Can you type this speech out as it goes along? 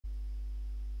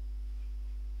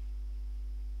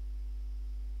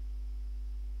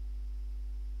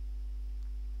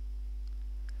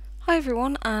Hi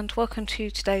everyone and welcome to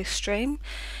today's stream.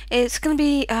 It's going to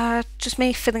be just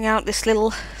me filling out this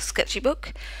little sketchy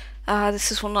book. This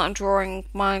is one that I'm drawing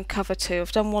my own cover to.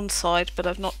 I've done one side but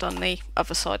I've not done the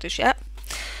other side as yet.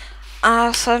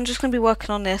 So I'm just going to be working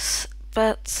on this,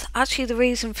 but actually the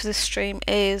reason for this stream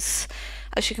is,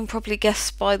 as you can probably guess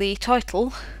by the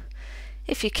title,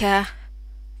 if you care,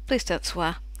 please don't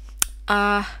swear.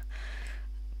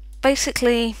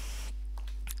 Basically,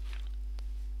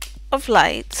 of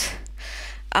late,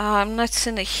 I'm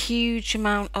noticing a huge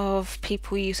amount of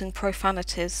people using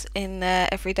profanities in their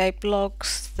everyday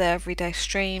blogs, their everyday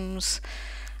streams,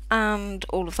 and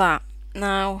all of that.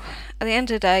 Now, at the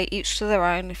end of the day, each to their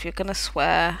own. If you're going to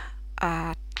swear,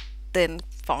 then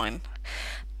fine.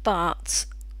 But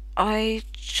I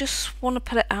just want to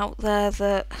put it out there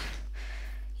that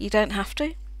you don't have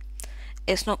to.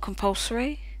 It's not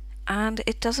compulsory, and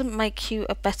it doesn't make you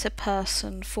a better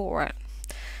person for it.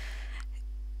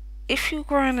 If you're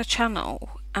growing a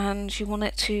channel and you want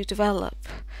it to develop,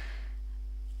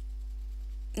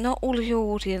 not all of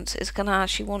your audience is going to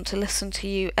actually want to listen to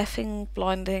you effing,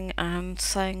 blinding and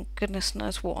saying goodness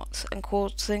knows what and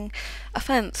causing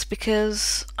offence,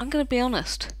 because I'm going to be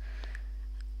honest,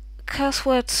 curse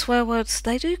words, swear words,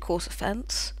 they do cause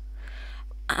offence.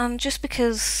 And just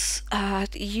because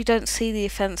you don't see the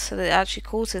offence that it actually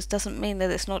causes doesn't mean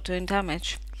that it's not doing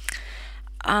damage.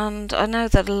 And I know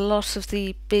that a lot of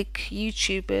the big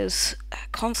YouTubers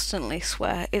constantly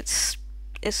swear. It's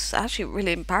actually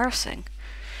really embarrassing.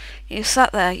 You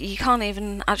sat there, you can't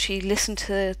even actually listen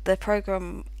to their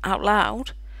program out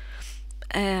loud,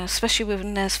 especially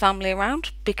when there's family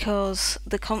around, because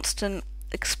the constant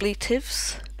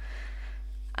expletives.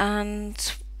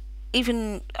 And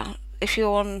even if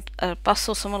you're on a bus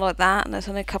or something like that and there's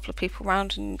only a couple of people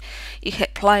around and you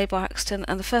hit play by accident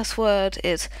and the first word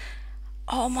is,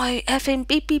 oh my effing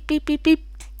beep beep beep beep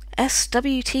beep,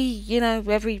 SWT, you know,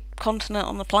 every continent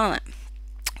on the planet.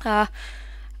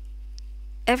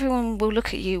 Everyone will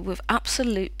look at you with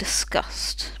absolute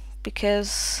disgust,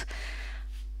 because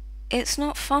it's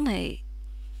not funny,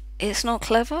 it's not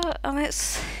clever, and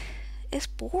it's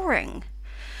boring.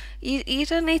 You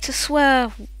don't need to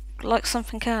swear like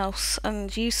something else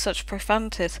and use such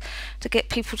profanities to get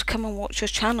people to come and watch your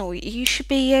channel. You should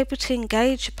be able to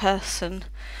engage a person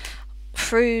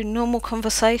through normal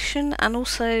conversation and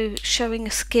also showing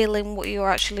a skill in what you're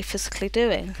actually physically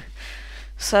doing.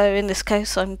 So in this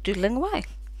case I'm doodling away.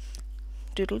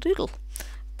 Doodle doodle.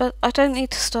 But I don't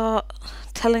need to start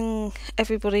telling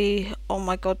everybody, oh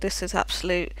my god, this is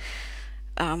absolute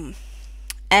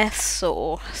S,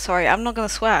 or sorry, I'm not going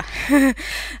to swear.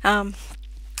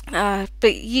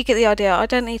 But you get the idea. I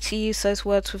don't need to use those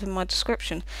words within my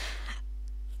description.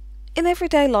 In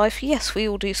everyday life, yes, we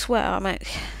all do swear. I mean,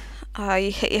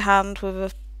 you hit your hand with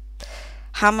a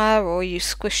hammer or you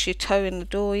squish your toe in the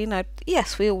door, you know,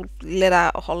 yes, we all let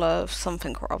out a holler of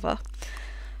something or other.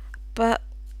 But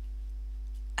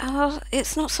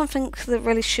it's not something that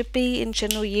really should be in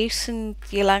general use in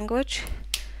your language.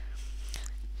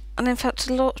 And in fact,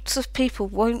 lots of people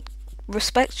won't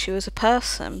respect you as a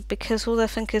person because all they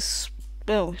think is,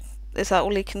 well, is that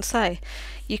all he can say?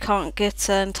 You can't get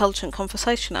an intelligent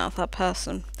conversation out of that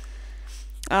person.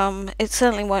 It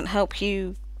certainly won't help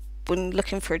you when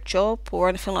looking for a job or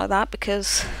anything like that,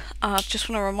 because I just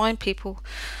want to remind people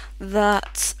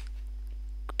that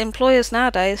employers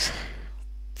nowadays,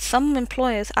 some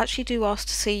employers actually do ask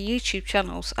to see YouTube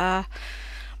channels,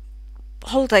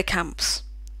 holiday camps,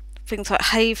 things like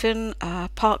Haven,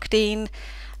 Park Dean,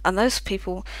 and those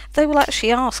people, they will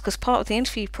actually ask as part of the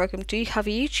interview program, do you have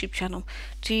a YouTube channel?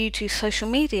 Do you do social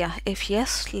media? If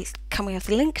yes, can we have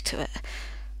the link to it?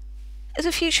 As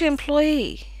a future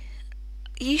employee,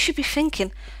 you should be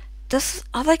thinking,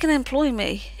 are they going to employ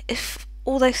me if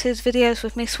all they see is videos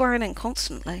with me swearing in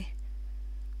constantly?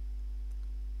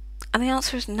 And the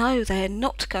answer is no, they are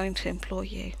not going to employ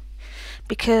you,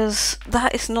 because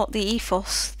that is not the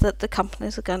ethos that the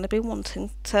companies are going to be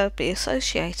wanting to be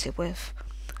associated with.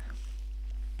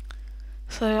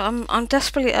 So I'm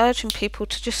desperately urging people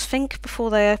to just think before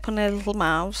they open their little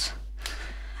mouths,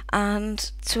 and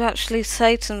to actually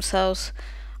say to themselves,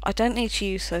 I don't need to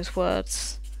use those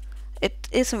words. It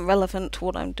isn't relevant to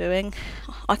what I'm doing.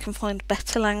 I can find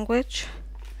better language.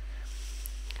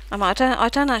 I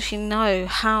don't actually know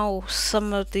how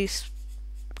some of these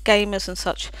gamers and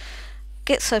such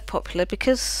get so popular,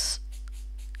 because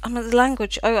I mean, the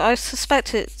language, I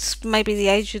suspect it's maybe the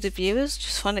age of the viewers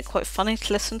just find it quite funny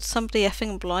to listen to somebody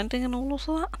effing and blinding and all of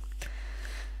that.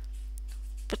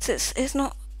 But it's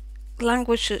not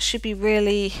language that should be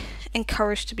really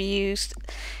encouraged to be used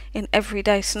in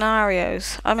everyday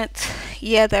scenarios. I mean,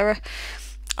 yeah, there are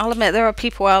I'll admit there are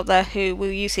people out there who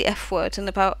will use the F word in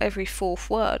about every fourth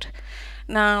word.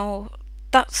 Now,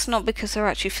 that's not because they're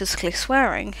actually physically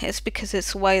swearing, it's because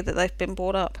it's the way that they've been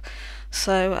brought up.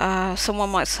 So, someone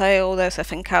might say, oh, those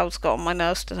effing cows got on my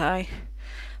nerves today.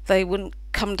 They wouldn't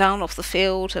come down off the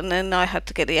field, and then I had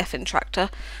to get the effing tractor.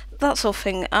 That sort of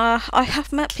thing. I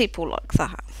have met people like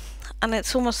that. And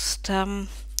it's almost, I don't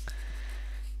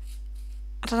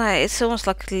know, it's almost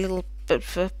like a little bit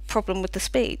of a problem with the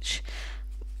speech.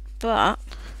 But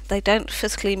they don't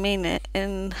physically mean it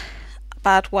in a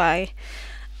bad way,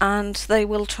 and they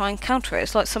will try and counter it.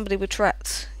 It's like somebody with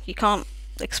Tourette's. You can't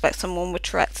expect someone with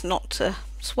Tourette's not to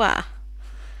swear.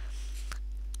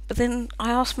 But then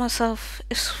I ask myself,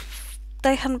 if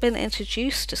they hadn't been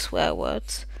introduced to swear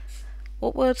words,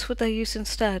 what words would they use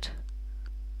instead?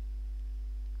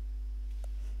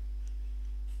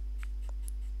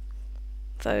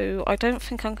 Though I don't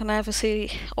think I'm going to ever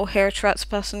see or hear a Tourette's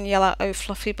person yell out, oh,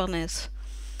 fluffy bunnies.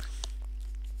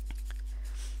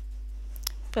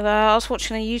 But I was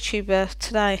watching a YouTuber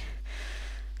today,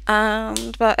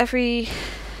 and about every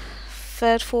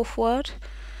third, fourth word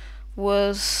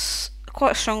was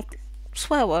quite a strong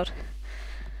swear word.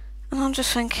 And I'm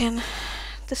just thinking,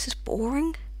 this is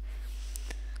boring.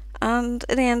 And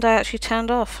in the end I actually turned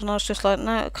off, and I was just like,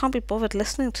 no, I can't be bothered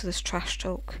listening to this trash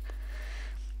talk.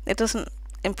 It doesn't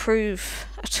improve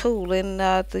at all in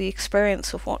the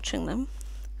experience of watching them.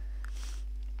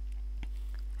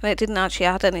 And it didn't actually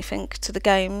add anything to the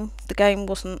game. The game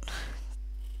wasn't,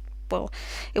 well,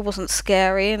 it wasn't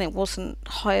scary and it wasn't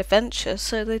high adventure,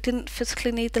 so they didn't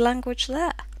physically need the language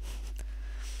there.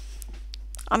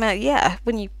 I mean, yeah,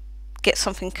 when you get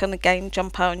something kind of game,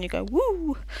 jump out and you go,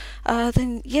 woo,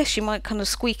 then yes, you might kind of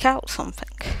squeak out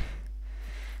something.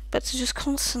 But to just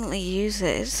constantly use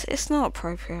it, it's not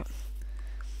appropriate.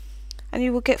 And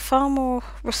you will get far more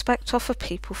respect off of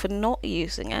people for not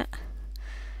using it,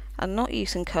 and not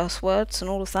using curse words and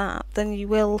all of that, than you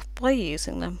will by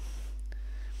using them.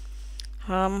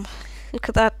 Look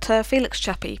at that Felix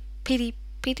chappie,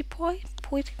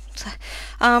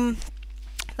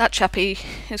 that chappie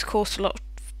has caused a lot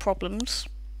of problems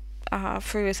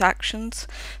through his actions,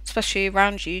 especially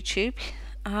around YouTube.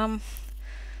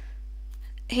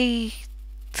 He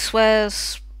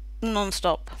swears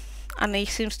non-stop, and he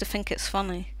seems to think it's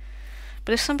funny.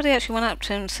 But if somebody actually went up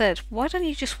to him and said, why don't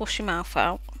you just wash your mouth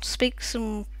out, speak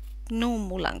some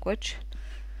normal language,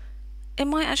 it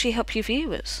might actually help your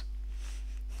viewers.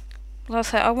 Like I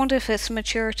say, I wonder if it's the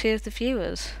maturity of the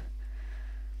viewers.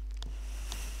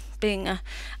 Being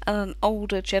an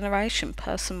older generation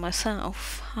person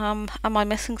myself, am I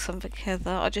missing something here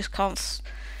that I just can't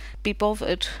be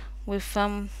bothered with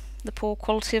the poor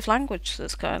quality of language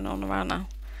that's going on around now?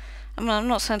 I mean, I'm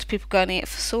not saying to people go and eat a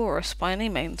thesaurus by any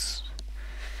means,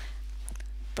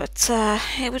 but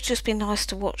it would just be nice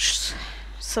to watch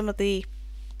some of the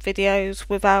videos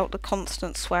without the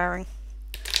constant swearing.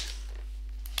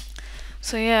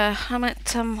 So yeah,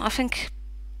 I think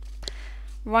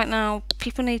right now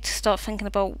people need to start thinking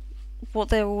about what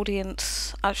their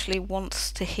audience actually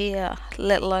wants to hear,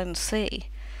 let alone see.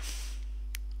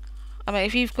 I mean,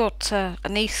 if you've got a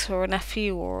niece or a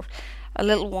nephew or a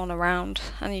little one around,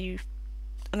 and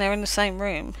they're in the same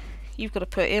room, you've got to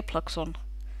put earplugs on,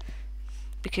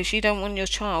 because you don't want your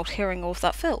child hearing all of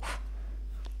that filth.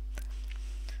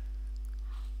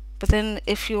 But then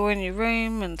if you're in your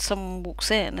room and someone walks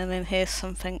in and then hears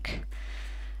something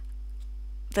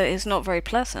that is not very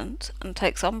pleasant and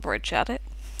takes umbrage at it,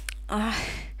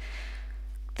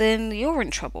 then you're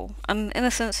in trouble. And in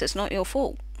a sense, it's not your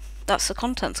fault. That's the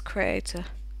content creator.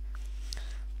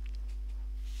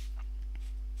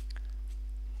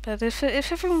 But if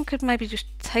everyone could maybe just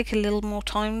take a little more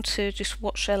time to just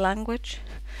watch their language,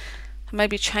 and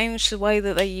maybe change the way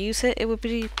that they use it, it would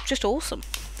be just awesome.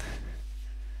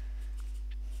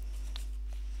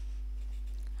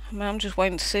 I mean, I'm just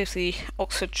waiting to see if the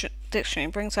Oxford Dictionary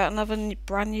brings out another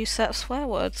brand new set of swear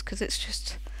words, because it's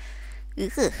just,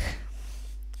 ugh.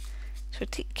 It's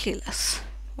ridiculous.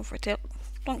 Or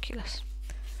ridiculous.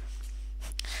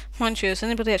 Mind you, has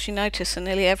anybody actually noticed that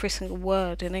nearly every single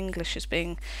word in English is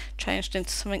being changed into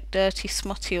something dirty,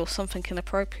 smutty, or something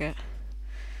inappropriate?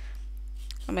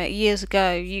 I mean, years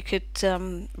ago you could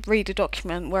read a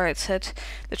document where it said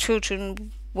the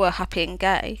children were happy and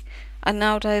gay, and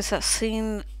nowadays that's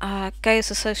seen, gay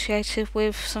is associated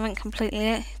with something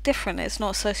completely different. It's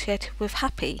not associated with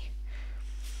happy.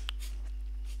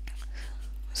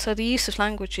 So the use of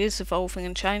language is evolving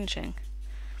and changing.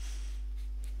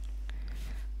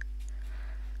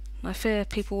 I fear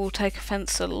people will take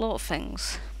offence at a lot of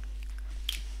things.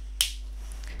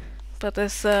 But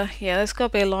there's got to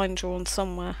be a line drawn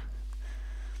somewhere.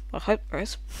 I hope there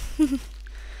is. So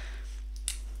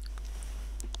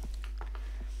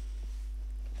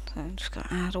I'm just going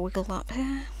to add a wiggle up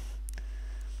here.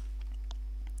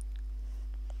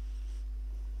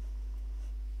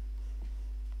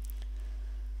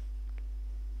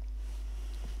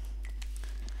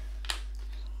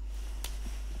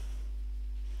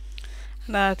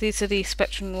 Now these are the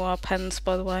Spectrum Noir pens,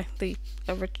 by the way, the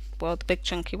big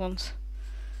chunky ones.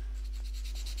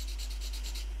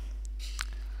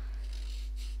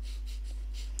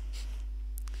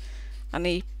 And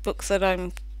the book that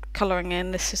I'm colouring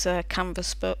in, this is a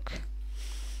canvas book,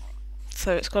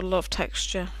 so it's got a lot of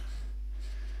texture,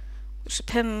 which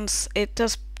depends, it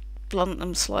does blunt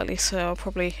them slightly, so I'll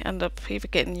probably end up either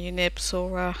getting new nibs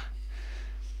or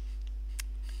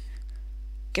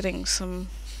getting some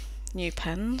new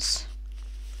pens.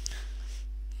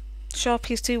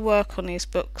 Sharpies do work on these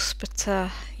books, but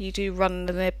you do run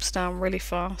the nibs down really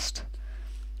fast.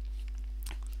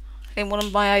 In one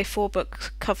of my A4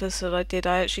 book covers that I did,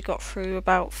 I actually got through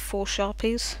about 4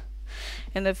 Sharpies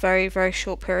in a very, very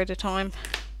short period of time.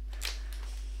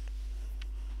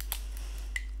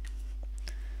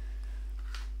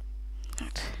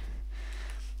 Right.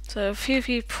 So a few of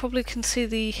you probably can see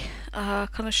the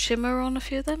kind of shimmer on a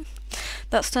few of them.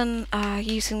 That's done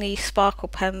using the sparkle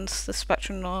pens, the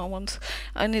Spectrum Noir ones.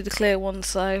 Only the clear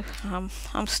ones though.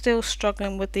 I'm still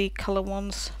struggling with the colour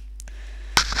ones.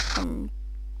 I'm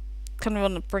kind of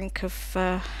on the brink of,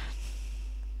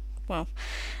 well,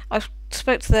 I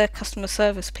spoke to their customer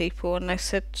service people and they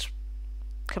said,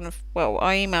 I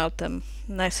emailed them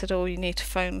and they said, oh, you need to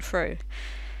phone through.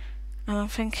 And I'm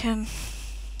thinking,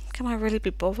 can I really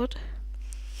be bothered?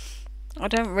 I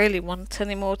don't really want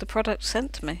any more of the product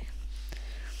sent to me.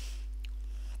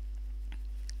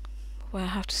 We'll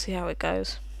have to see how it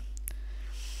goes.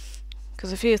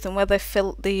 Because a few of them where they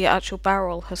filled the actual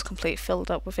barrel has completely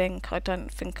filled up with ink, I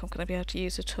don't think I'm going to be able to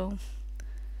use it all.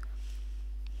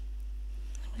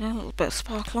 A little bit of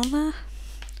sparkle on there.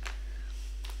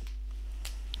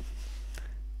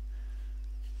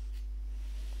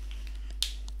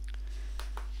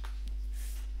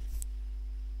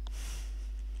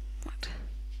 Right.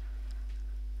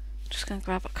 Just going to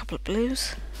grab a couple of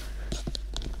blues.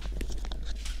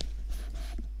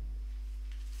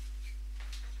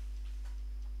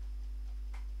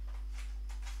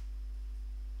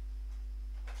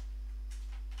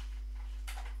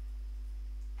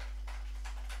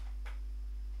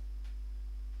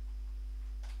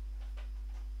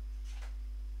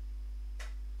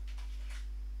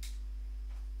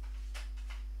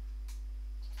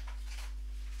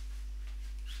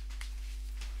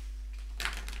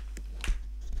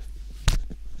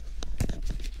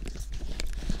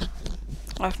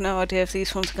 I have no idea if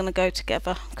these ones are going to go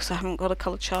together because I haven't got a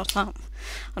colour chart up.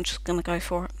 I'm just going to go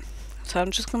for it. So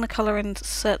I'm just going to colour in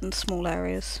certain small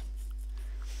areas.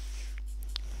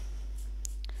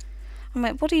 I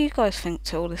mean, what do you guys think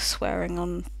to all this swearing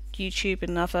on YouTube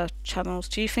and other channels?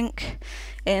 Do you think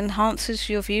it enhances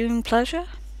your viewing pleasure?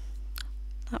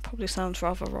 That probably sounds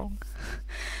rather wrong.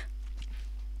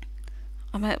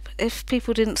 I mean, if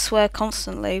people didn't swear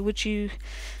constantly, would you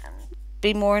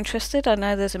be more interested? I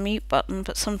know there's a mute button,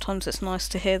 but sometimes it's nice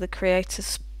to hear the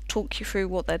creators talk you through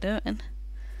what they're doing.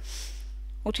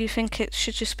 Or do you think it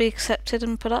should just be accepted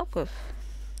and put up with?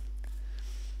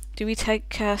 Do we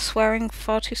take swearing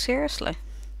far too seriously?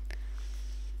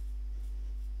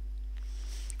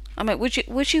 I mean,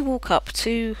 would you walk up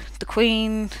to the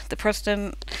Queen, the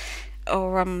President,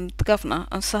 or the Governor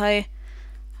and say,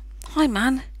 "Hi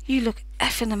man, you look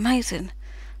effing amazing.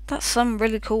 That's some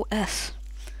really cool S,"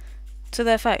 to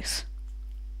their face?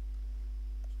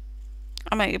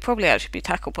 I mean, you'd probably actually be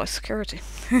tackled by security.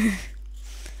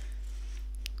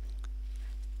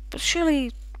 But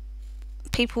surely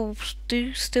people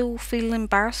do still feel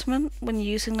embarrassment when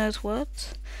using those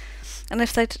words. And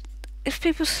if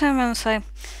people turn around and say,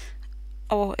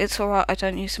 "Oh, it's alright, I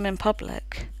don't use them in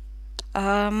public,"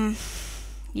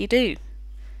 you do.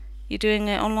 You're doing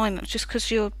it online. Just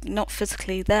because you're not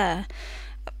physically there,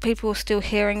 people are still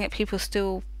hearing it, people are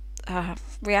still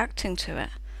reacting to it.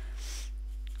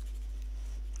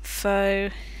 So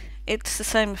it's the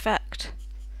same effect.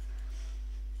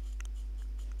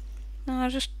 No,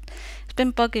 it's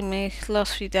been bugging me the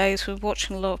last few days with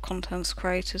watching a lot of content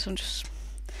creators.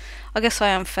 I guess I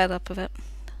am fed up of it,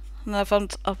 and I've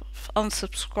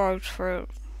unsubscribed for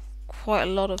quite a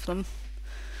lot of them.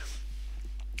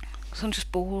 So I'm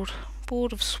just bored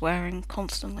of swearing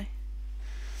constantly.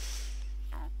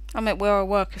 I mean, where I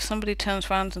work, if somebody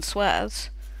turns around and swears,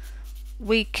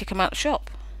 we kick them out the shop.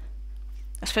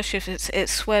 Especially if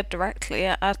it's sweared directly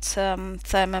at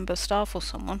their member of staff or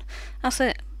someone. That's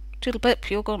it. doodle bip,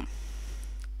 you're gone.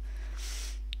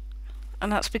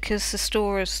 And that's because the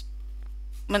store is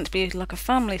meant to be like a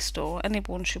family store.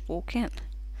 Anyone should walk in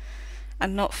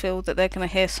and not feel that they're going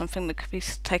to hear something that could be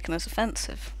taken as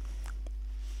offensive.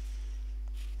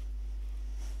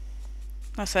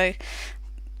 I say,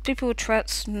 people with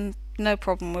Tourette's, no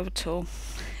problem with at all.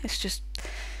 It's just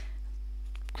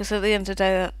because at the end of the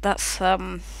day,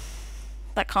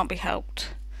 that can't be helped.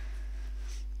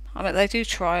 I mean, they do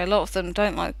try. A lot of them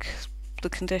don't like the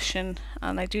condition,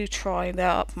 and they do try their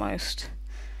utmost.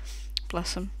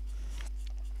 Bless them.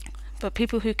 But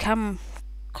people who can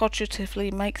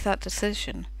cognitively make that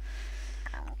decision,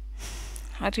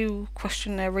 I do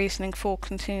question their reasoning for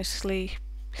continuously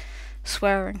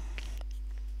swearing.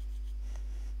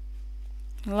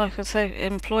 Like I say,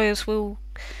 employers will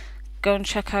go and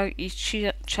check out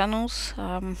your channels.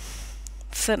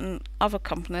 Certain other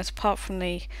companies, apart from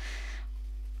the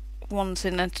ones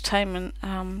in entertainment,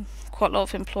 quite a lot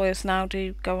of employers now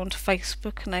do go onto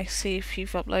Facebook and they see if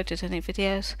you've uploaded any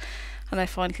videos, and they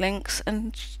find links,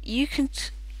 and you can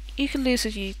lose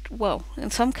well, in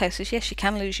some cases, yes, you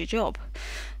can lose your job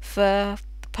for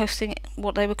posting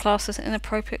what they would class as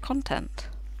inappropriate content.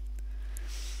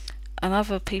 And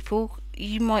other people,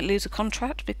 you might lose a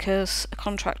contract because a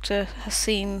contractor has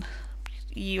seen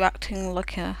you acting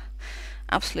like a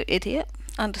absolute idiot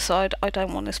and decide, I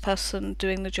don't want this person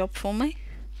doing the job for me.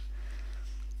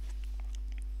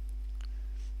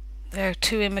 They're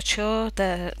too immature,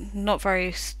 they're not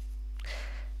very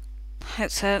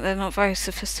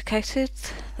sophisticated,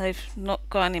 they've not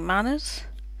got any manners,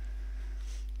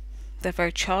 they're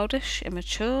very childish,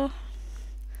 immature,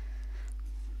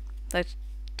 they're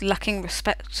lacking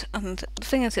respect, and the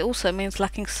thing is, it also means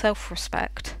lacking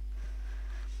self-respect.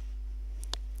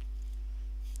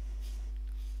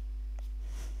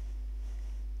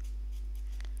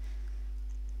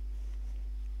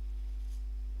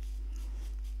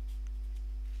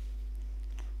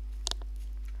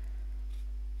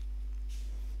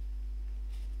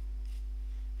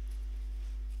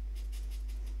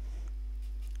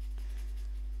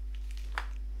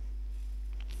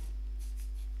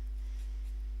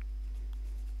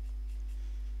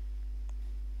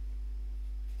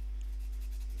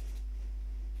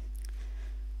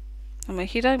 I mean,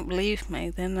 if you don't believe me,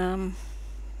 then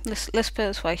let's put it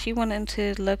this way: if you went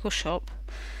into the local shop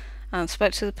and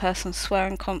spoke to the person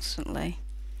swearing constantly,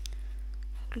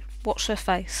 watch their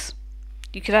face.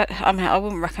 You could, I mean, I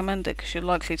wouldn't recommend it because you're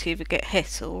likely to either get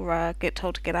hit or get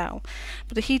told to get out.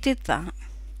 But if you did that,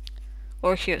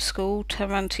 or if you're at school,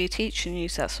 turn around to your teacher and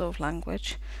use that sort of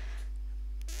language,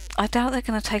 I doubt they're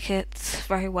going to take it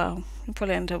very well. You'll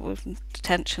probably end up with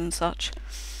detention and such.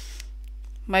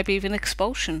 Maybe even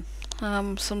expulsion.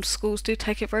 Some schools do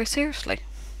take it very seriously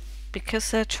because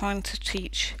they're trying to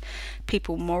teach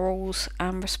people morals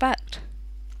and respect.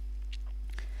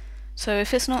 So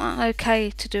if it's not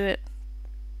okay to do it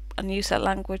and use that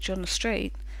language on the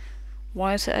street,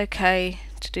 why is it okay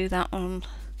to do that on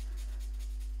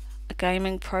a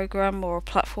gaming program or a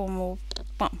platform, or,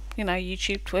 well, you know,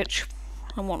 YouTube, Twitch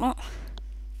and whatnot?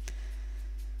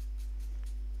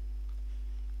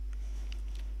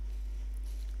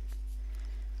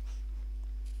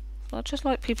 I'd just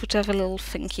like people to have a little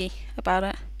thinky about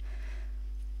it.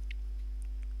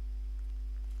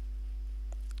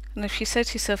 And if you say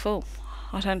to yourself, oh,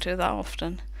 I don't do that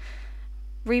often,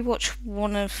 rewatch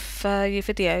one of your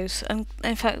videos, and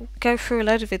in fact go through a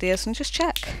load of videos and just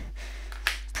check.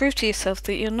 Prove to yourself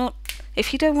that you're not,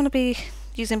 if you don't want to be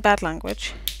using bad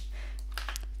language,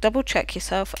 double check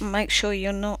yourself and make sure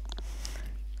you're not.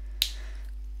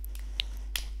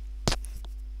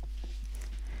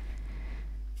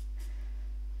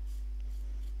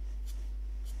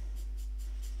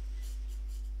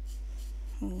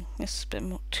 This is a bit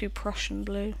more too Prussian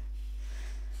blue.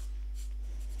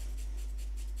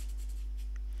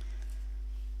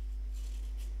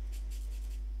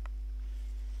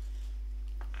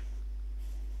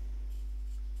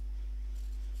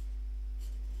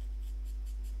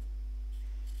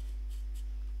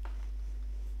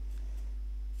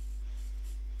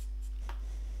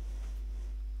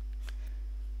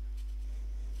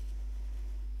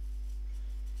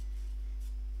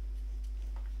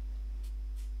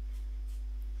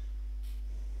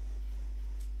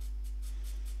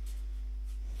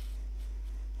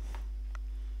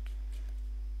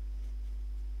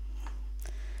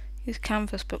 These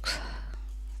canvas books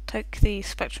take the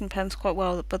Spectrum pens quite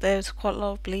well, but there's quite a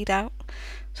lot of bleed out.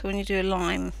 So when you do a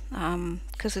line,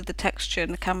 because of the texture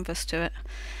and the canvas to it,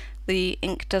 the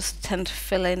ink does tend to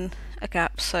fill in a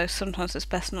gap, so sometimes it's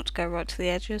best not to go right to the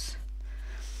edges.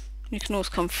 You can always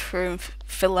come through and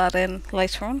fill that in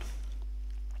later on.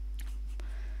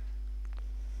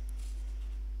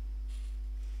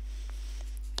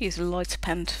 Use a lighter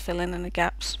pen to fill in any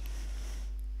gaps.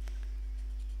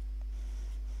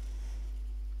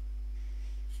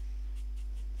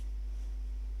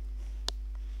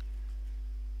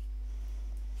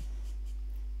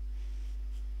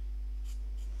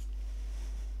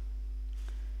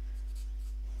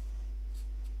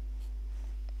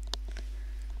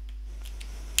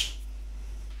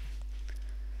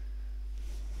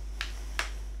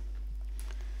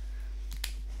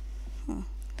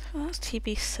 So that's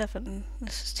TB7,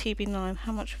 this is TB9,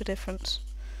 how much of a difference?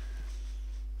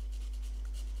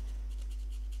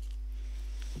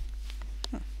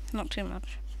 Not too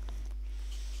much.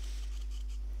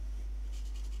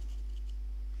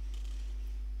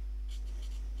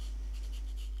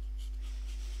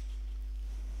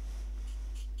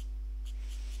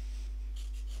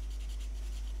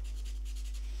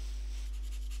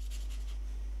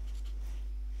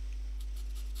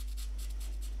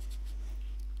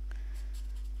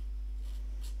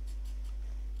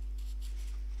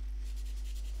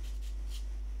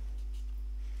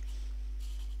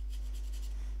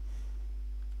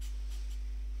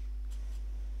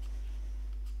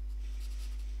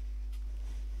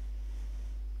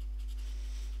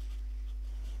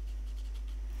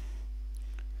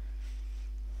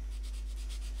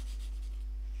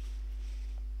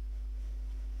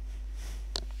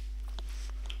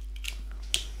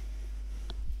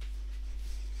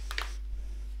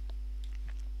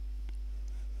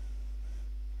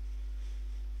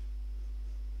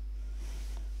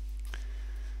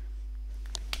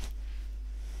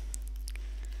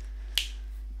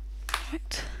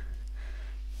 Right.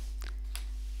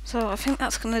 So I think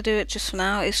that's going to do it just for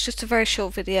now. It's just a very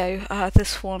short video,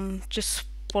 this one, just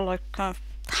while I kind of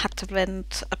had to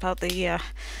vent about the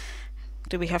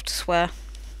do we have to swear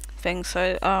thing.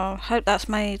 So I hope that's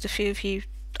made a few of you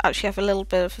actually have a little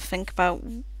bit of a think about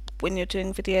when you're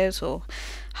doing videos or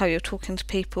how you're talking to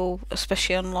people,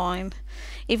 especially online.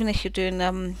 Even if you're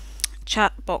doing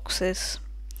chat boxes,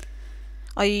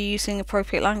 are you using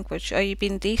appropriate language? Are you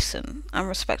being decent and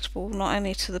respectable, not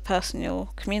only to the person you're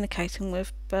communicating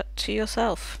with, but to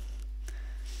yourself?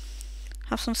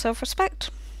 Have some self-respect.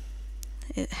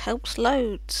 It helps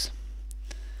loads.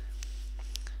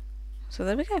 So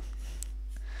there we go.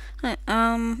 Right,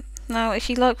 now if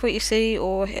you like what you see,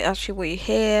 or actually what you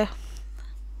hear,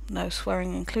 no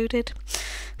swearing included,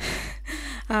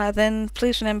 then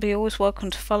please remember you're always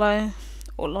welcome to follow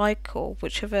or like, or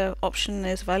whichever option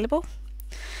is available.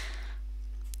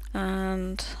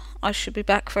 And I should be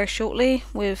back very shortly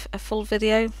with a full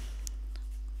video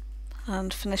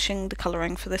and finishing the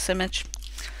colouring for this image.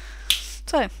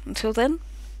 So until then,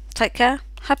 take care,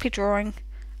 happy drawing,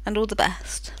 and all the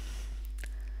best.